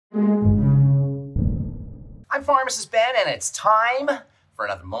I'm Pharmacist Ben, and it's time for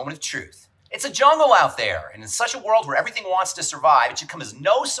another moment of truth. It's a jungle out there, and in such a world where everything wants to survive, it should come as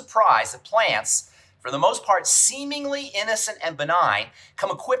no surprise that plants, for the most part seemingly innocent and benign, come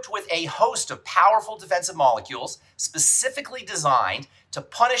equipped with a host of powerful defensive molecules specifically designed to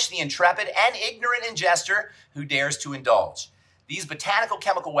punish the intrepid and ignorant ingester who dares to indulge. These botanical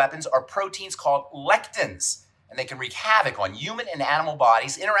chemical weapons are proteins called lectins, and they can wreak havoc on human and animal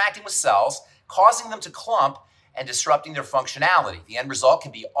bodies, interacting with cells, causing them to clump and disrupting their functionality. The end result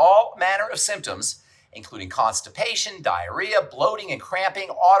can be all manner of symptoms, including constipation, diarrhea, bloating and cramping,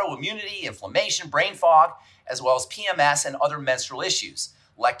 autoimmunity, inflammation, brain fog, as well as PMS and other menstrual issues.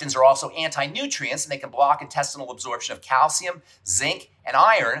 Lectins are also anti-nutrients, and they can block intestinal absorption of calcium, zinc, and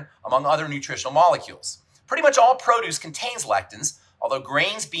iron, among other nutritional molecules. Pretty much all produce contains lectins, although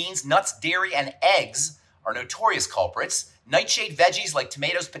grains, beans, nuts, dairy, and eggs are notorious culprits. Nightshade veggies like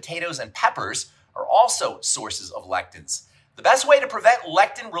tomatoes, potatoes, and peppers are also sources of lectins. The best way to prevent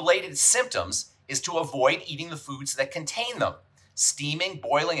lectin-related symptoms is to avoid eating the foods that contain them. Steaming,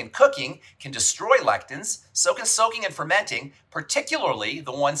 boiling, and cooking can destroy lectins, so can soaking and fermenting, particularly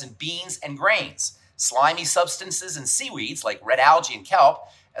the ones in beans and grains. Slimy substances in seaweeds like red algae and kelp,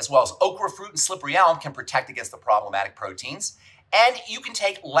 as well as okra fruit and slippery elm, can protect against the problematic proteins. And you can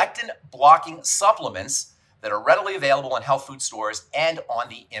take lectin-blocking supplements that are readily available in health food stores and on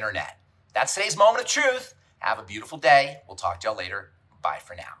the internet. That's today's moment of truth. Have a beautiful day. We'll talk to y'all later. Bye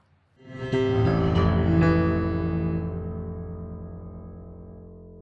for now.